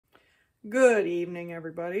Good evening,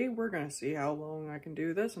 everybody. We're going to see how long I can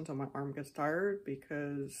do this until my arm gets tired,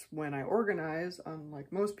 because when I organize,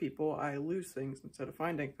 unlike most people, I lose things instead of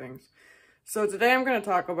finding things. So today I'm going to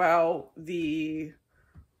talk about the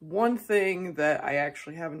one thing that I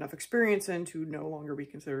actually have enough experience in to no longer be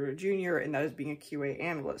considered a junior, and that is being a QA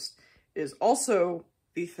analyst. It is also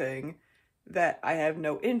the thing that I have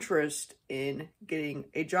no interest in getting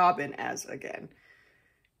a job in as again.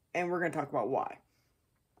 And we're going to talk about why.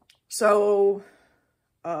 So,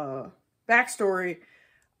 backstory,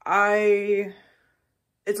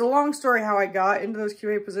 it's a long story how I got into those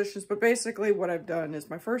QA positions, but basically what I've done is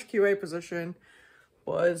my first QA position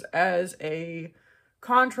was as a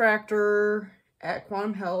contractor at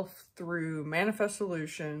Quantum Health through Manifest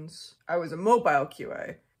Solutions. I was a mobile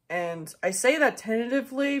QA. And I say that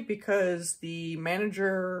tentatively because the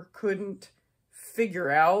manager couldn't figure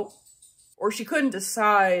out, or she couldn't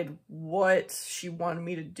decide what she wanted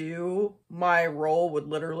me to do. My role would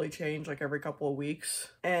literally change like every couple of weeks.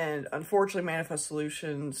 And unfortunately, Manifest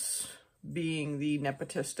Solutions, being the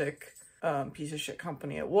nepotistic piece of shit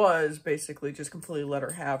company it was, basically just completely let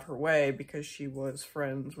her have her way because she was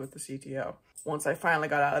friends with the CTO. Once I finally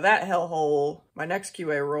got out of that hellhole, my next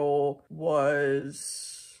QA role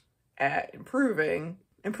was at Improving.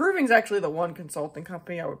 Improving is actually the one consulting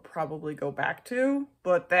company I would probably go back to,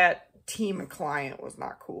 but that team and client was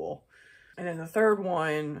not cool. And then the third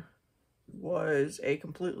one was a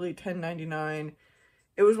completely 1099.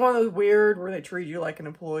 It was one of those weird where they treat you like an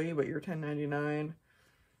employee, but you're 1099.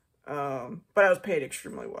 But I was paid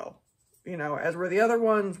extremely well. You know, as where the other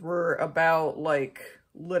ones were about like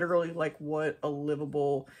literally like what a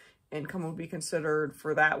livable income would be considered.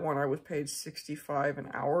 For that one, I was paid $65 an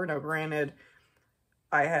hour. Now, granted,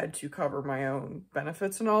 I had to cover my own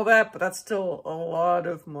benefits and all that, but that's still a lot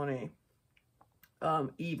of money,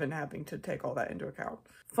 even having to take all that into account.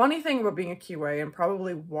 Funny thing about being a QA, and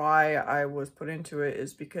probably why I was put into it,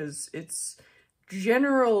 is because it's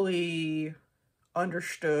generally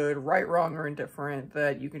understood, right, wrong, or indifferent,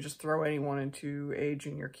 that you can just throw anyone into a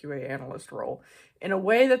junior QA analyst role in a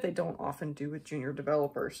way that they don't often do with junior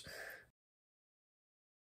developers.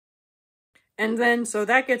 And then, so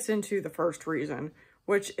that gets into the first reason,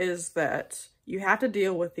 which is that you have to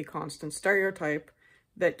deal with the constant stereotype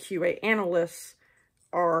that QA analysts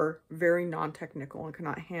are very non-technical and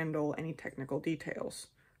cannot handle any technical details.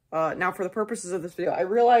 Now, for the purposes of this video, I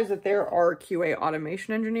realize that there are QA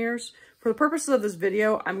automation engineers. For the purposes of this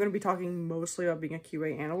video, I'm going to be talking mostly about being a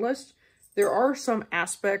QA analyst. There are some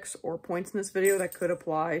aspects or points in this video that could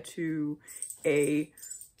apply to a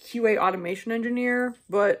QA automation engineer,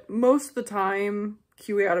 but most of the time,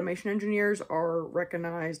 QA automation engineers are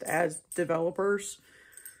recognized as developers,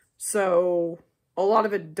 so a lot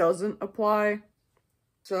of it doesn't apply.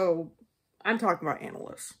 So I'm talking about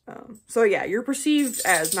analysts. So yeah, you're perceived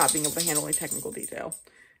as not being able to handle any technical detail,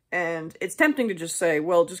 and it's tempting to just say,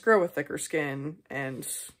 well, just grow a thicker skin and,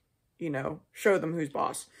 you know, show them who's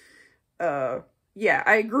boss. Yeah,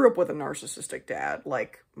 I grew up with a narcissistic dad.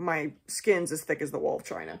 Like, my skin's as thick as the wall of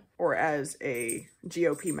China, or as a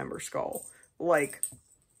GOP member skull. Like,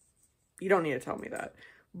 you don't need to tell me that.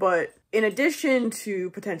 But in addition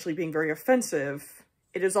to potentially being very offensive,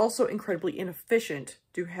 it is also incredibly inefficient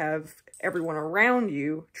to have everyone around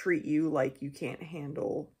you treat you like you can't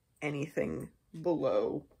handle anything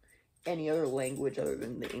below any other language other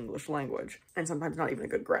than the English language, and sometimes not even a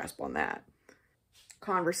good grasp on that.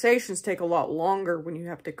 Conversations take a lot longer when you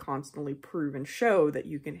have to constantly prove and show that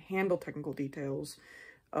you can handle technical details,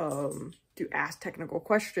 to ask technical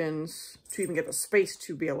questions, to even get the space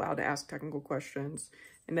to be allowed to ask technical questions,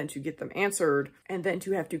 and then to get them answered, and then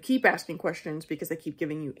to have to keep asking questions because they keep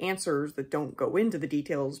giving you answers that don't go into the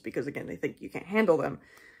details because, again, they think you can't handle them.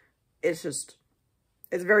 It's just,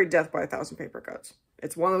 it's very death by a thousand paper cuts.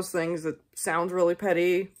 It's one of those things that sounds really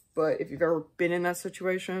petty, but if you've ever been in that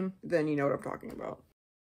situation, then you know what I'm talking about.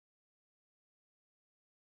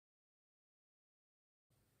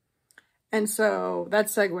 And so that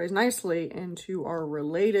segues nicely into our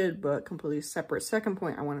related but completely separate second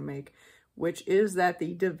point I want to make, which is that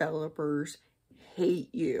the developers hate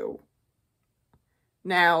you.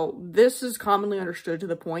 Now, this is commonly understood to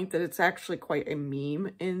the point that it's actually quite a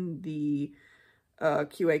meme in the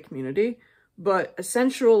QA community, but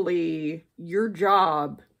essentially your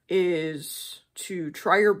job is to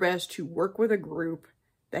try your best to work with a group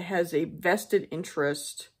that has a vested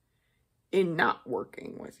interest in not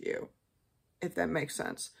working with you, if that makes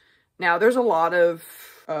sense. Now, there's a lot of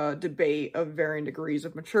debate of varying degrees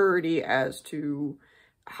of maturity as to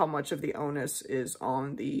how much of the onus is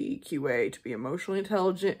on the QA to be emotionally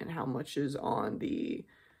intelligent and how much is on the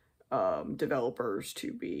developers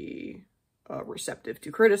to be receptive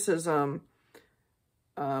to criticism.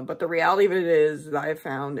 But the reality of it is, that I've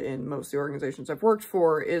found in most of the organizations I've worked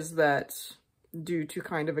for, is that due to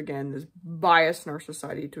kind of, again, this bias in our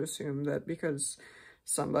society to assume that because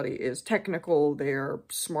somebody is technical, they're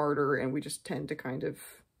smarter, and we just tend to kind of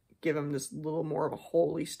give them this little more of a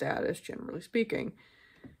holy status, generally speaking.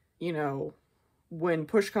 You know, when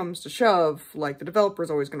push comes to shove, like, the developer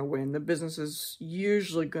is always going to win. The business is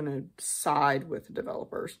usually going to side with the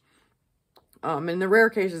developers. In the rare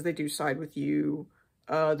cases they do side with you,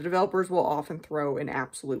 the developers will often throw an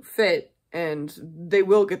absolute fit, and they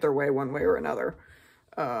will get their way one way or another.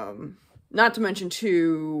 Not to mention,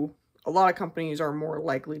 too, a lot of companies are more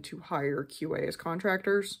likely to hire QA as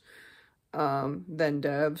contractors than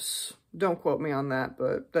devs. Don't quote me on that,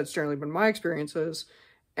 but that's generally been my experiences.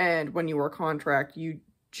 And when you are contract, you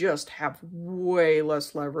just have way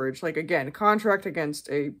less leverage. Like, again, contract against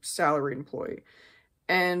a salaried employee.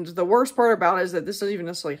 And the worst part about it is that this doesn't even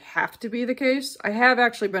necessarily have to be the case. I have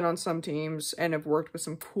actually been on some teams and have worked with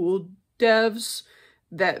some cool devs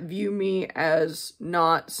that view me as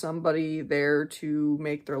not somebody there to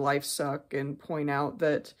make their life suck and point out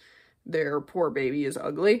that their poor baby is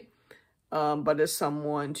ugly, but as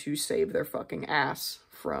someone to save their fucking ass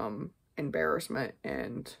from embarrassment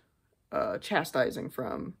and chastising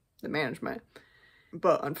from the management.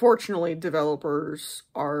 But unfortunately, developers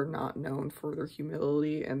are not known for their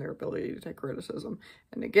humility and their ability to take criticism.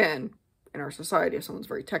 And again, in our society, if someone's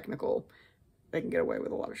very technical, they can get away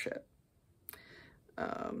with a lot of shit.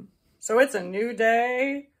 So it's a new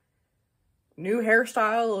day, new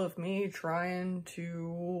hairstyle of me trying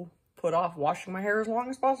to put off washing my hair as long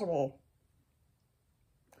as possible.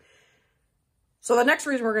 So the next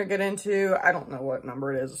reason we're going to get into, I don't know what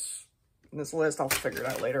number it is in this list, I'll figure it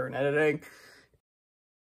out later in editing,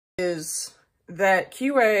 is that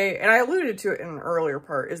QA, and I alluded to it in an earlier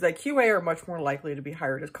part, is that QA are much more likely to be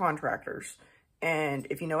hired as contractors. And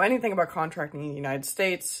if you know anything about contracting in the United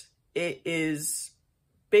States, it is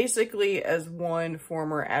basically, as one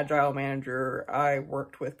former agile manager I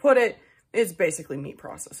worked with put it, it's basically meat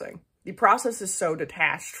processing. The process is so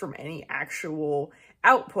detached from any actual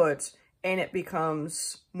output, and it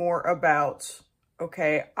becomes more about,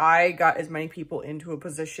 okay, I got as many people into a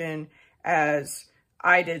position as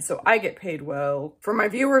I did, so I get paid well. For my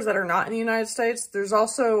viewers that are not in the United States, there's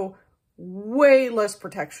also way less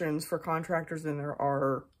protections for contractors than there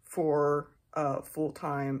are for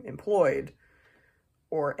full-time employed,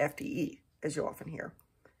 or FTE, as you often hear.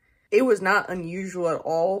 It was not unusual at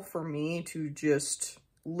all for me to just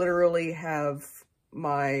literally have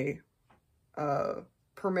my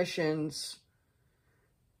permissions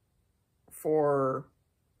for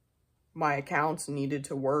my accounts needed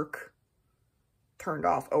to work turned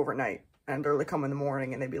off overnight, and literally come in the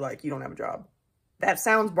morning and they'd be like, you don't have a job. That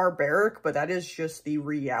sounds barbaric, but that is just the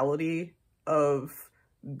reality of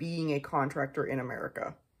being a contractor in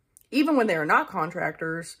America. Even when they are not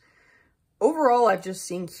contractors, overall, I've just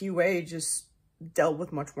seen QA just dealt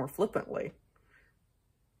with much more flippantly.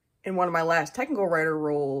 In one of my last technical writer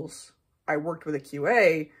roles, I worked with a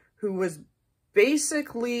QA who was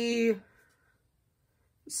basically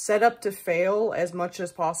set up to fail as much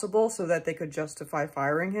as possible so that they could justify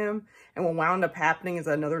firing him. And what wound up happening is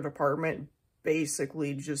another department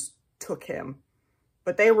basically just took him.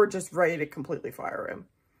 But they were just ready to completely fire him.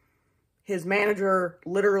 His manager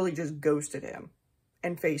literally just ghosted him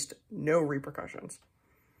and faced no repercussions.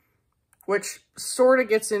 Which sort of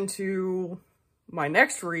gets into my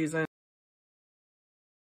next reason.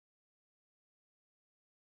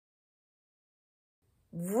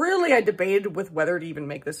 Really, I debated with whether to even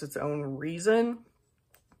make this its own reason,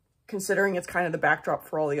 considering it's kind of the backdrop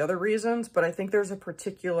for all the other reasons, but I think there's a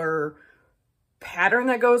particular pattern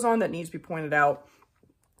that goes on that needs to be pointed out,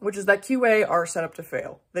 which is that QA are set up to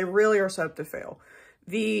fail. They really are set up to fail.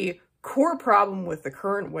 The core problem with the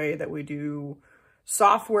current way that we do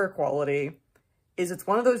software quality is it's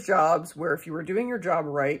one of those jobs where if you were doing your job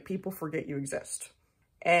right, people forget you exist.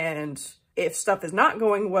 And if stuff is not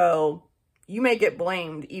going well, you may get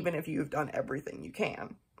blamed even if you've done everything you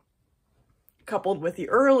can. Coupled with the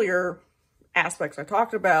earlier aspects I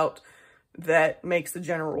talked about that makes the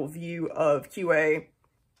general view of QA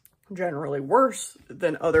generally worse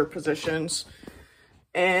than other positions.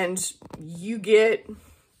 And you get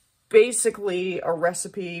basically a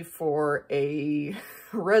recipe for a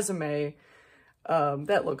resume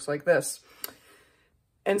that looks like this.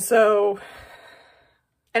 And so,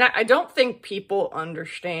 and I don't think people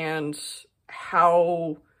understand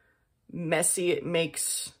how messy it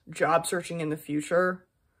makes job searching in the future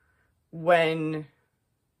when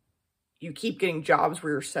you keep getting jobs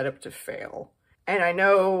where you're set up to fail. And I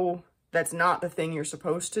know that's not the thing you're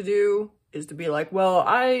supposed to do, is to be like, well,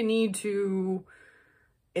 I need to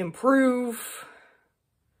improve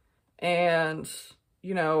and,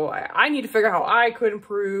 you know, I need to figure out how I could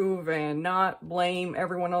improve and not blame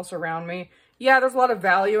everyone else around me. Yeah, there's a lot of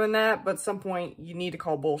value in that, but at some point you need to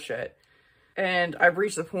call bullshit. And I've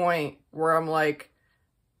reached the point where I'm like,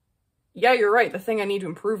 yeah, you're right. The thing I need to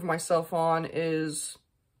improve myself on is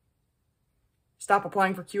stop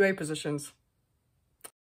applying for QA positions.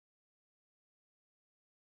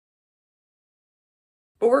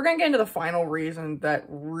 But we're going to get into the final reason that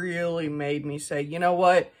really made me say, you know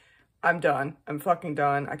what? I'm done. I'm fucking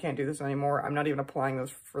done. I can't do this anymore. I'm not even applying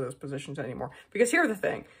for those positions anymore. Because here's the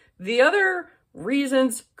thing. The other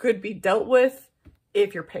reasons could be dealt with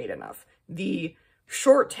if you're paid enough. The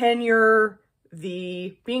short tenure,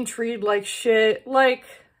 the being treated like shit, like,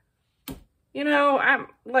 you know, I'm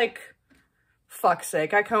like, fuck's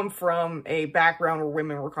sake. I come from a background where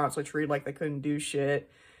women were constantly treated like they couldn't do shit.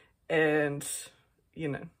 And, you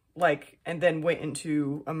know, like, and then went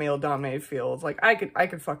into a male-dominated field. Like, I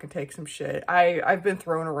could fucking take some shit. I've been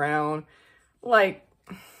thrown around. Like,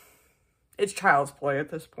 it's child's play at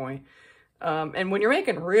this point. And when you're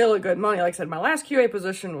making really good money, like I said, my last QA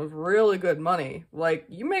position was really good money. Like,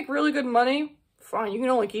 you make really good money, fine, you can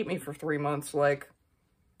only keep me for 3 months. Like,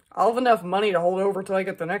 I'll have enough money to hold over till I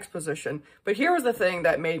get the next position. But here was the thing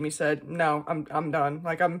that made me said, no, I'm done.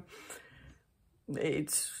 Like, I'm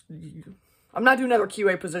not doing another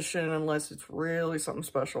QA position unless it's really something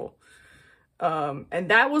special. And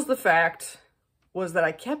that was the fact, was that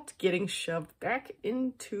I kept getting shoved back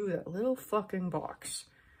into that little fucking box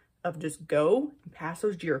of just go and pass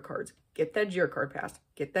those JIRA cards. Get that JIRA card passed.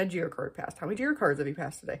 Get that JIRA card passed. How many JIRA cards have you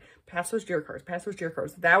passed today? Pass those JIRA cards. Pass those JIRA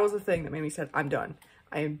cards. That was the thing that made me say, I'm done.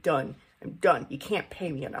 I am done. I'm done. You can't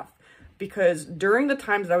pay me enough. Because during the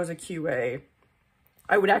times that I was a QA,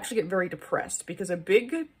 I would actually get very depressed because a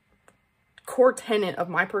big core tenet of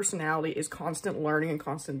my personality is constant learning and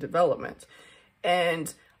constant development.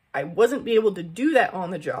 And I wasn't be able to do that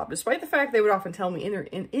on the job, despite the fact they would often tell me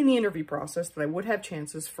in the interview process that I would have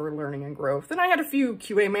chances for learning and growth. And I had a few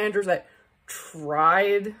QA managers that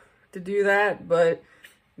tried to do that, but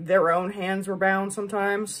their own hands were bound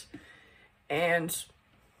sometimes. And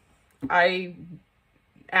I,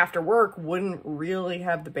 after work, wouldn't really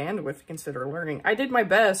have the bandwidth to consider learning. I did my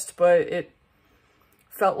best, but it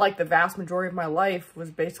felt like the vast majority of my life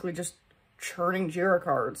was basically just churning JIRA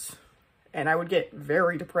cards. And I would get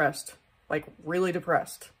very depressed, like really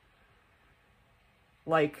depressed.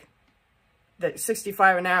 Like that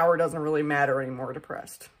 65 an hour doesn't really matter anymore,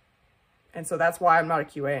 depressed. And so that's why I'm not a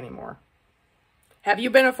QA anymore. Have you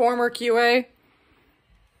been a former QA?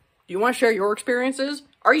 Do you want to share your experiences?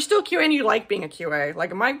 Are you still QA and you like being a QA?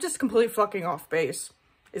 Like, am I just completely fucking off base?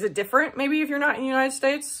 Is it different maybe if you're not in the United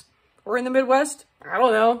States or in the Midwest? I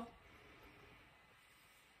don't know.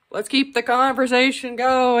 Let's keep the conversation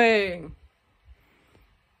going.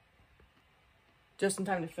 Just in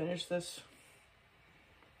time to finish this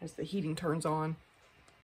as the heating turns on.